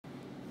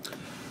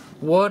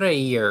What a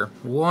year.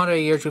 What a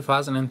year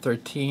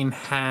 2013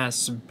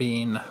 has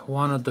been.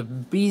 One of the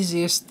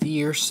busiest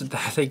years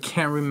that I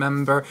can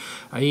remember.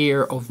 A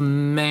year of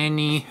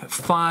many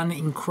fun,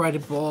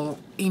 incredible,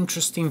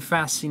 interesting,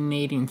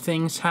 fascinating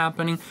things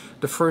happening.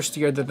 The first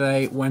year that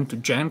I went to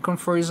Gen Con,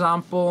 for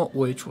example,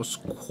 which was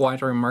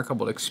quite a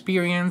remarkable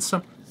experience.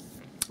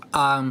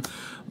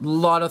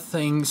 Lot of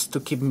things to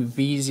keep me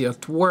busy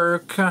at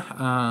work,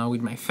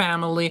 with my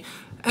family,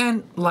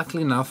 and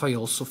luckily enough I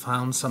also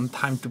found some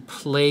time to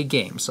play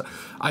games.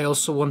 I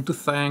also want to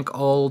thank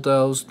all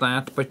those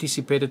that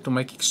participated to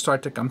my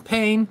Kickstarter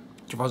campaign.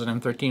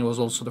 2013 was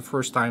also the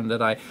first time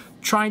that I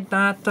tried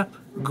that.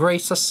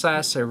 Great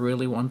success. I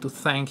really want to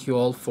thank you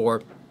all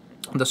for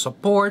the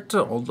support,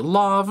 all the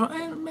love,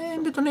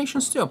 and the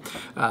donations too.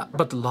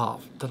 But the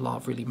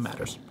love really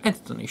matters, and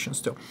the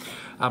donations too.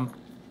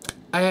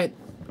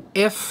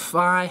 If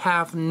I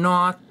have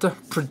not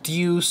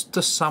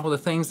produced some of the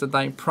things that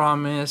I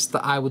promised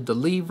I would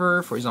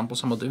deliver, for example,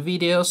 some of the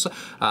videos,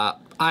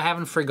 I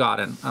haven't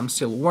forgotten. I'm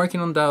still working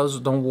on those,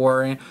 don't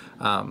worry.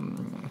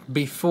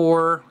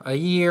 Before a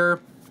year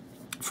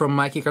from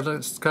my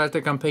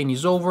Kickstarter campaign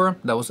is over,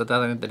 that was the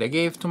deadline that I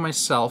gave to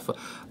myself.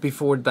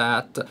 Before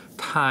that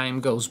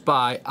time goes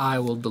by, I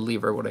will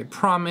deliver what I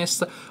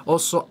promised.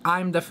 Also,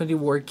 I'm definitely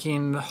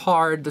working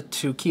hard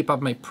to keep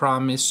up my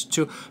promise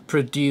to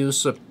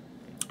produce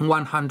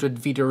 100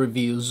 video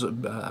reviews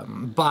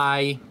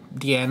by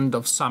the end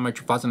of summer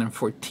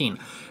 2014.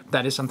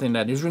 That is something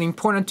that is really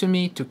important to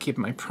me, to keep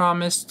my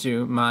promise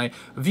to my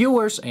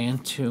viewers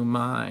and to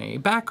my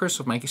backers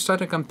of my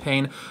Kickstarter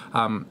campaign.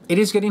 It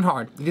is getting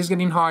hard. It is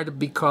getting hard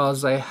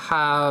because I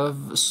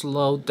have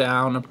slowed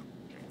down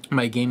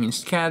my gaming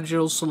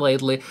schedules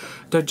lately.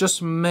 There are just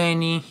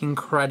many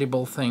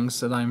incredible things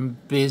that I'm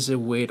busy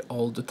with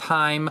all the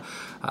time.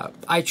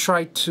 I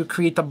tried to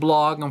create a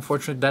blog.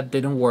 Unfortunately, that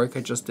didn't work.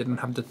 I just didn't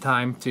have the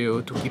time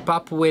to keep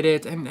up with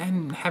it.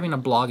 And having a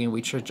blog in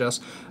which I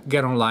just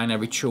get online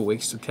every 2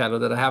 weeks to tell you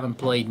that I haven't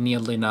played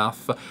nearly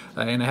enough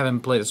and I haven't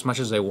played as much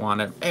as I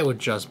wanted, it would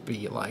just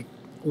be like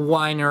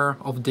Whiner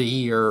of the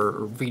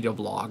Year video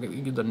blog.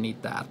 You don't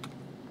need that.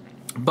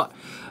 But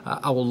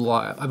I would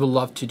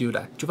love to do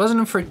that.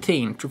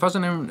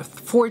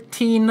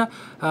 2014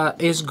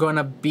 is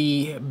gonna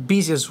be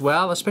busy as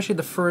well, especially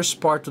the first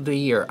part of the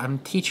year. I'm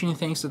teaching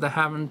things that I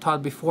haven't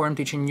taught before. I'm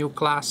teaching new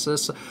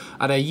classes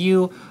at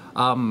IU.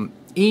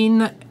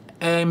 In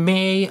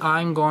May,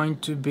 I'm going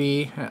to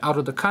be out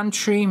of the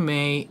country.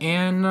 May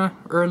and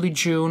early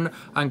June,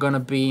 I'm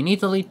gonna be in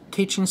Italy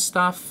teaching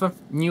stuff,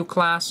 new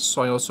class,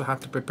 so I also have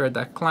to prepare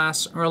that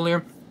class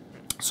earlier.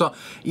 So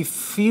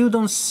if you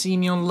don't see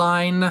me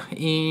online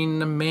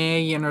in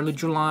May and early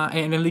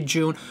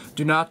June,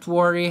 do not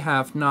worry. I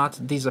have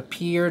not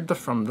disappeared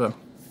from the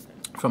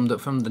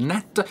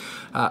net.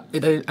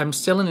 I'm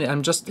still in it.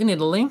 I'm just in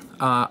Italy.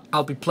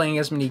 I'll be playing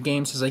as many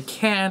games as I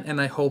can, and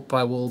I hope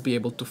I will be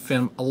able to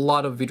film a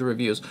lot of video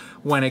reviews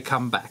when I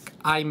come back.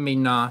 I may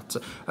not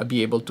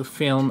be able to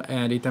film,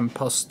 edit, and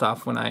post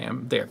stuff when I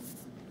am there.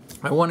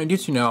 I wanted you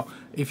to know,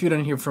 if you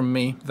don't hear from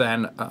me,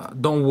 then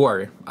don't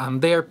worry. I'm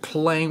there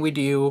playing with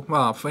you,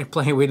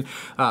 playing with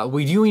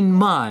you in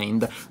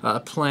mind,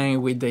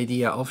 playing with the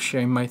idea of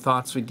sharing my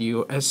thoughts with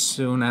you as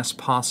soon as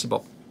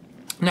possible.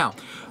 Now,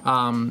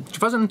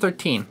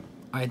 2013,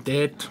 I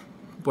did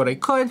what I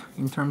could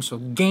in terms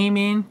of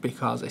gaming,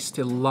 because I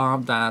still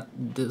love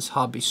this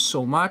hobby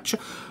so much,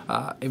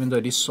 even though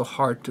it is so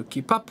hard to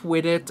keep up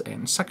with it,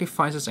 and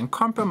sacrifices and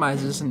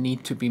compromises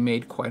need to be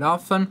made quite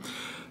often.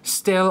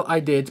 Still,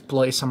 I did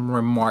play some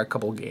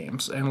remarkable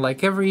games, and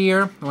like every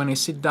year, when I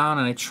sit down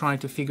and I try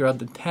to figure out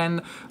the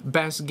 10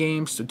 best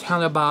games to tell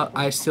you about,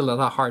 I still have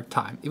a hard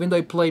time. Even though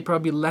I played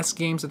probably less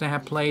games than I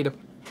have played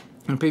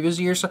in previous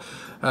years,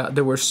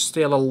 there were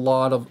still a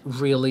lot of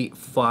really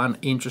fun,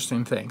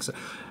 interesting things.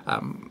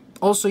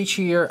 Also, each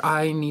year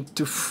I need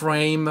to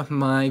frame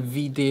my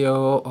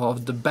video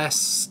of the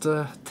best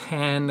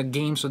 10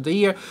 games of the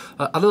year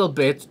a little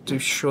bit to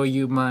show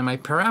you my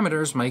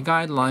parameters, my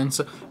guidelines.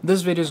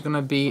 This video is going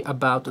to be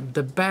about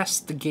the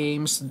best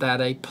games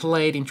that I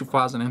played in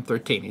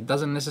 2013. It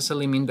doesn't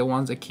necessarily mean the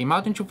ones that came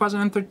out in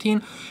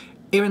 2013,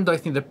 even though I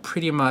think that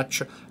pretty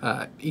much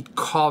it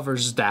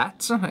covers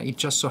that. It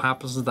just so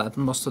happens that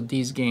most of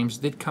these games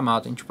did come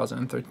out in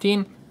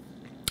 2013.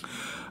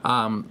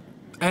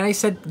 And I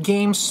said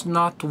games,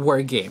 not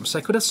war games.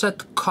 I could have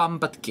said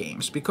combat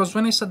games, because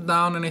when I sat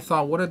down and I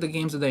thought, what are the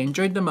games that I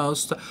enjoyed the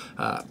most?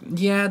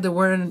 Yeah, there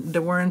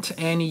weren't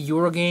any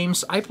Euro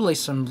games. I play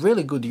some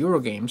really good Euro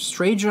games.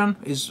 Trajan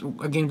is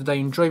a game that I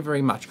enjoy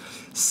very much.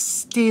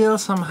 Still,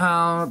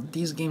 somehow,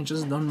 these games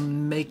just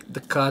don't make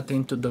the cut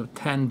into the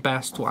 10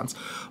 best ones.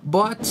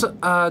 But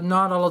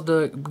not all of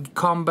the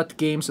combat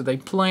games that I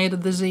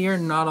played this year,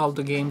 not all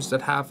the games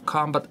that have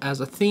combat as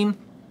a theme,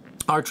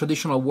 are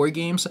traditional war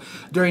games.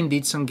 There are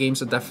indeed some games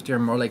that definitely are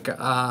more like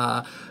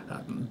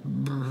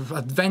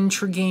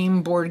adventure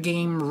game, board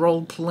game,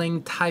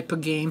 role-playing type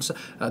of games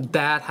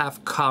that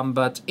have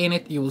combat in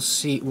it. You will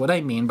see what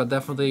I mean, but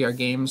definitely are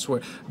games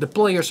where the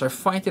players are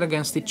fighting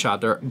against each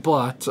other,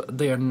 but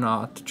they are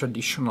not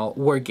traditional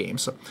war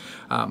games.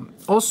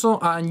 Also,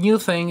 a new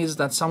thing is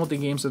that some of the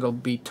games that I'll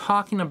be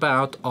talking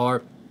about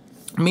are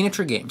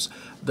miniature games.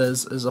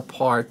 This is a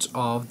part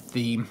of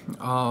the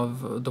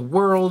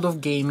world of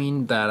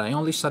gaming that I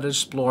only started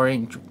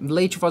exploring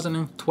late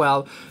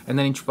 2012, and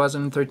then in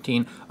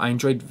 2013 I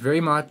enjoyed very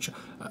much.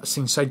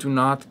 Since I do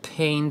not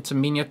paint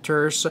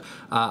miniatures,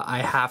 I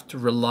have to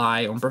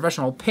rely on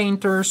professional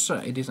painters.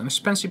 It is an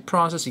expensive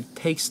process, it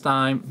takes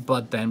time,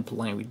 but then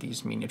playing with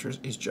these miniatures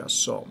is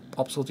just so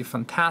absolutely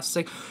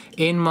fantastic.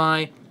 In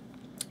my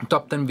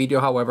top 10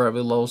 video, however, I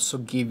will also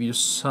give you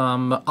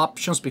some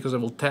options, because I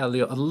will tell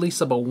you at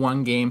least about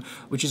one game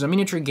which is a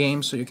miniature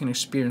game, so you can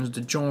experience the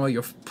joy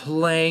of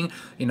playing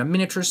in a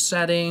miniature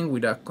setting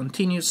with a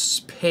continuous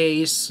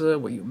space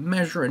where you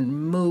measure and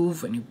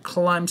move and you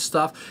climb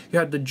stuff. You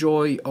have the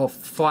joy of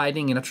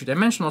fighting in a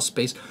three-dimensional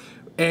space,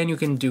 and you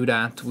can do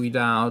that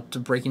without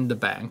breaking the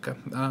bank.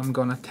 I'm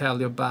gonna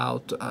tell you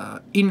about an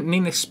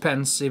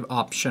inexpensive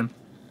option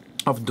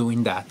of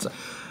doing that.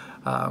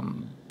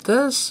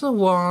 This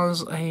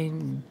was a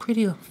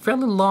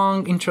fairly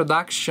long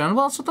introduction,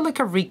 well, sort of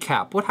like a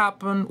recap. What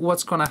happened,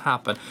 what's gonna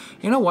happen.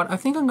 You know what, I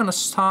think I'm gonna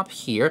stop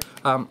here,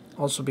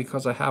 also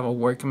because I have a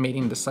work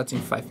meeting that starts in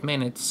 5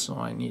 minutes, so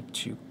I need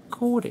to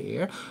go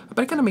there.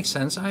 But it kind of makes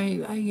sense. I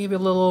gave you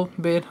a little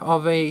bit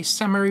of a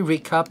summary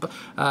recap.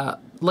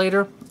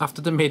 Later, after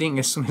the meeting,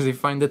 as soon as I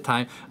find the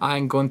time,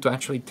 I'm going to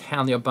actually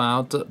tell you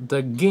about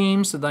the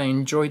games that I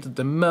enjoyed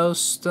the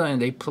most,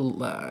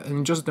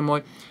 and just the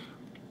more.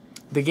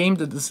 The game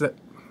that is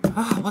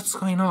what's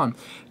going on?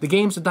 The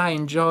games that I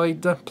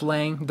enjoyed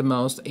playing the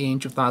most in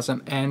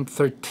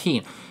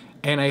 2013,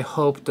 and I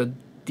hope that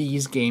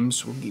these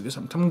games will give you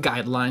some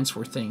guidelines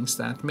for things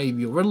that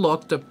maybe you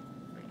overlooked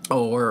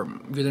or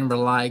you didn't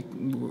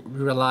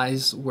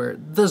realize were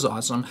this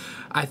awesome.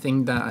 I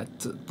think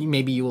that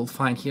maybe you will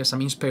find here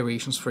some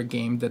inspirations for a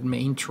game that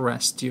may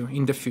interest you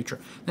in the future.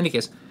 In any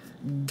case,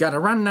 gotta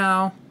run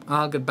now.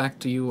 I'll get back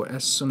to you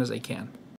as soon as I can.